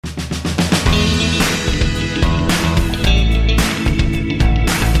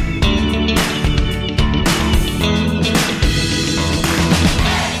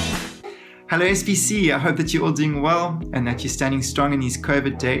Hello SPC, I hope that you're all doing well and that you're standing strong in these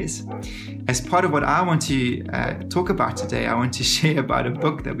COVID days. As part of what I want to talk about today, I want to share about a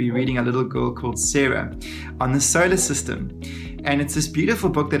book that we're reading, a little girl called Sarah, on the solar system. And it's this beautiful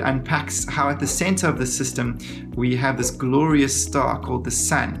book that unpacks how at the center of the system we have this glorious star called the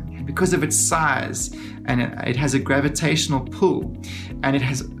sun. And because of its size, and it has a gravitational pull, and it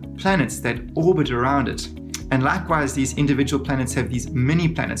has planets that orbit around it. And likewise, these individual planets have these mini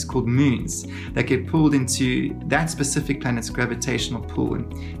planets called moons that get pulled into that specific planet's gravitational pull.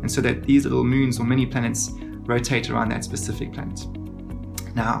 And so that these little moons or mini planets rotate around that specific planet.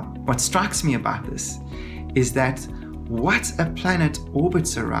 Now, what strikes me about this is that what a planet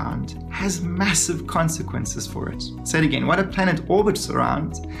orbits around has massive consequences for it. Say it again, what a planet orbits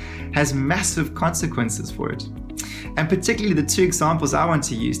around has massive consequences for it. And particularly the two examples I want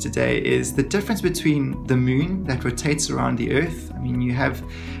to use today is the difference between the moon that rotates around the Earth. I mean, you have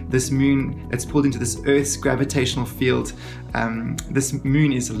this moon that's pulled into this Earth's gravitational field. This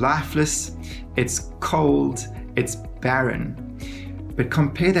moon is lifeless, it's cold, it's barren. But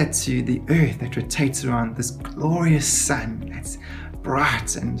compare that to the Earth that rotates around this glorious sun that's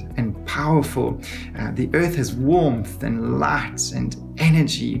bright and powerful. The Earth has warmth and light and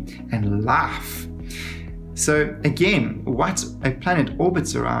energy and life. So again, what a planet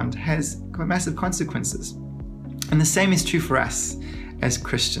orbits around has got massive consequences. And the same is true for us as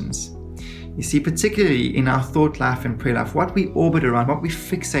Christians. You see, particularly in our thought life and prayer life, what we orbit around, what we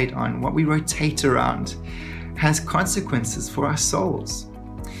fixate on, what we rotate around has consequences for our souls.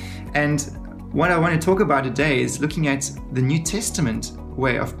 And what I want to talk about today is looking at the New Testament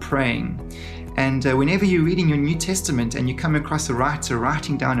way of praying. And whenever you're reading your New Testament and you come across a writer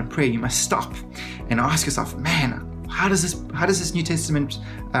writing down a prayer, you must stop and ask yourself, man, how does this New Testament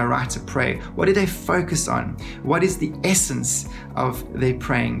writer pray? What do they focus on? What is the essence of their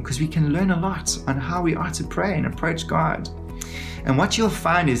praying? Because we can learn a lot on how we are to pray and approach God. And what you'll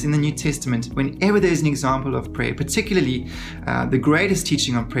find is in the New Testament, whenever there's an example of prayer, particularly the greatest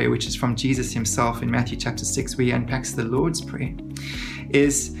teaching on prayer, which is from Jesus himself in Matthew chapter 6, where he unpacks the Lord's Prayer,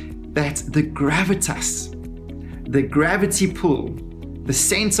 is that the gravitas, the gravity pull, the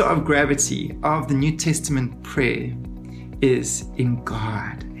center of gravity of the New Testament prayer is in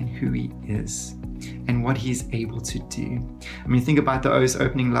God and who he is and what he's able to do. I mean, think about those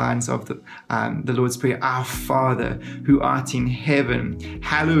opening lines of the Lord's Prayer. Our Father, who art in heaven,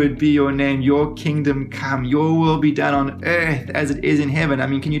 hallowed be your name, your kingdom come, your will be done on earth as it is in heaven. I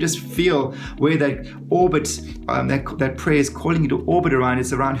mean, can you just feel where that orbit, that prayer is calling you to orbit around?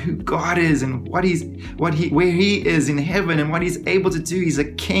 It's around who God is and where he is in heaven and what he's able to do. He's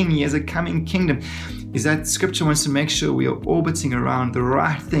a king, he has a coming kingdom. Is that scripture wants to make sure we are orbiting around the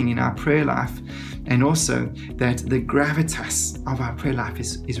right thing in our prayer life, and also that the gravitas of our prayer life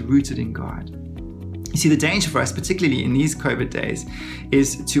is rooted in God. You see, the danger for us, particularly in these COVID days,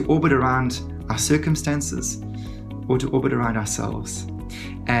 is to orbit around our circumstances or to orbit around ourselves.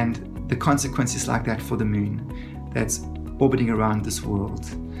 And the consequence is like that for the moon that's orbiting around this world.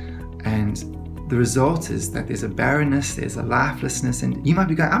 And the result is that there's a barrenness, there's a lifelessness, and you might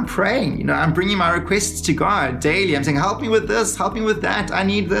be going, I'm praying, I'm bringing my requests to God daily. I'm saying, help me with this, help me with that, I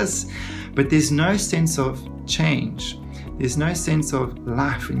need this. But there's no sense of change. There's no sense of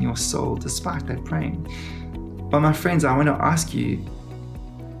life in your soul despite that praying. But my friends, I want to ask you,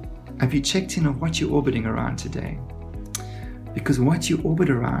 have you checked in on what you're orbiting around today? Because what you orbit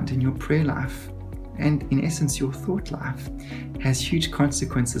around in your prayer life, and in essence your thought life, has huge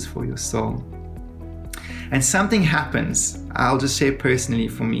consequences for your soul. And something happens, I'll just share personally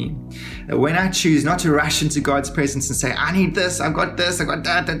for me, that when I choose not to rush into God's presence and say, I need this, I've got this, I've got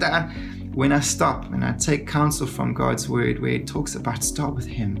that. When I stop and I take counsel from God's word where it talks about start with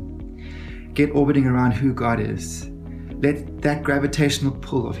him, get orbiting around who God is, let that gravitational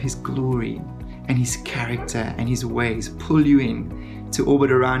pull of his glory and his character and his ways pull you in to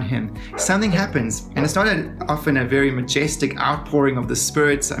orbit around him, something happens. And it's not often a very majestic outpouring of the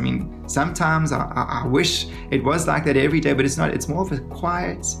Spirit. I mean, sometimes I wish it was like that every day, but it's not. It's more of a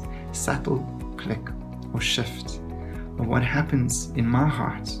quiet, subtle click or shift of what happens in my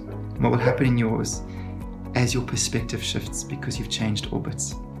heart, what will happen in yours as your perspective shifts because you've changed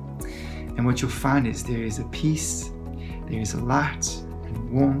orbits. And what you'll find is there is a peace, there is a light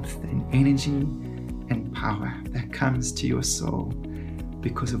and warmth and energy and power that comes to your soul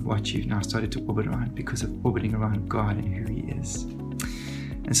because of what you've now started to orbit around, because of orbiting around God and who he is.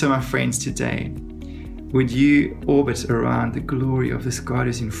 And so, my friends, today, would you orbit around the glory of this God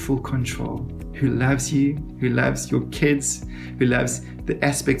who's in full control, who loves you, who loves your kids, who loves the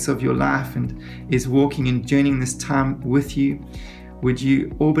aspects of your life and is walking and journeying this time with you? Would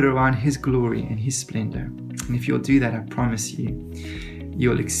you orbit around His glory and His splendor? And if you'll do that, I promise you,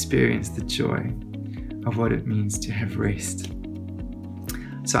 you'll experience the joy of what it means to have rest.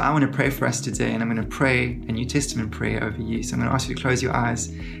 So I want to pray for us today, and I'm going to pray a New Testament prayer over you. So I'm going to ask you to close your eyes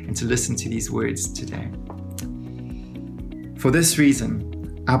and to listen to these words today. For this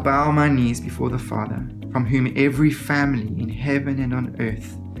reason, I bow my knees before the Father, from whom every family in heaven and on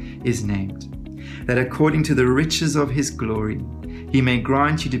earth is named, that according to the riches of His glory, He may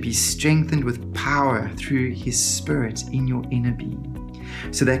grant you to be strengthened with power through His Spirit in your inner being,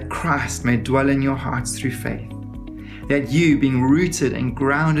 so that Christ may dwell in your hearts through faith, that you, being rooted and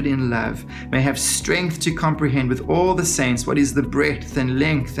grounded in love, may have strength to comprehend with all the saints what is the breadth and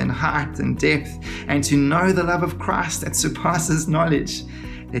length and height and depth, and to know the love of Christ that surpasses knowledge,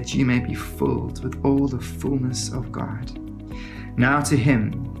 that you may be filled with all the fullness of God. Now to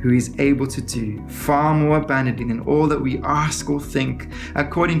Him who is able to do far more abundantly than all that we ask or think,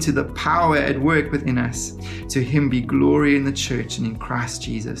 according to the power at work within us, to Him be glory in the church and in Christ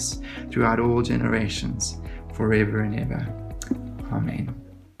Jesus throughout all generations, forever and ever. Amen.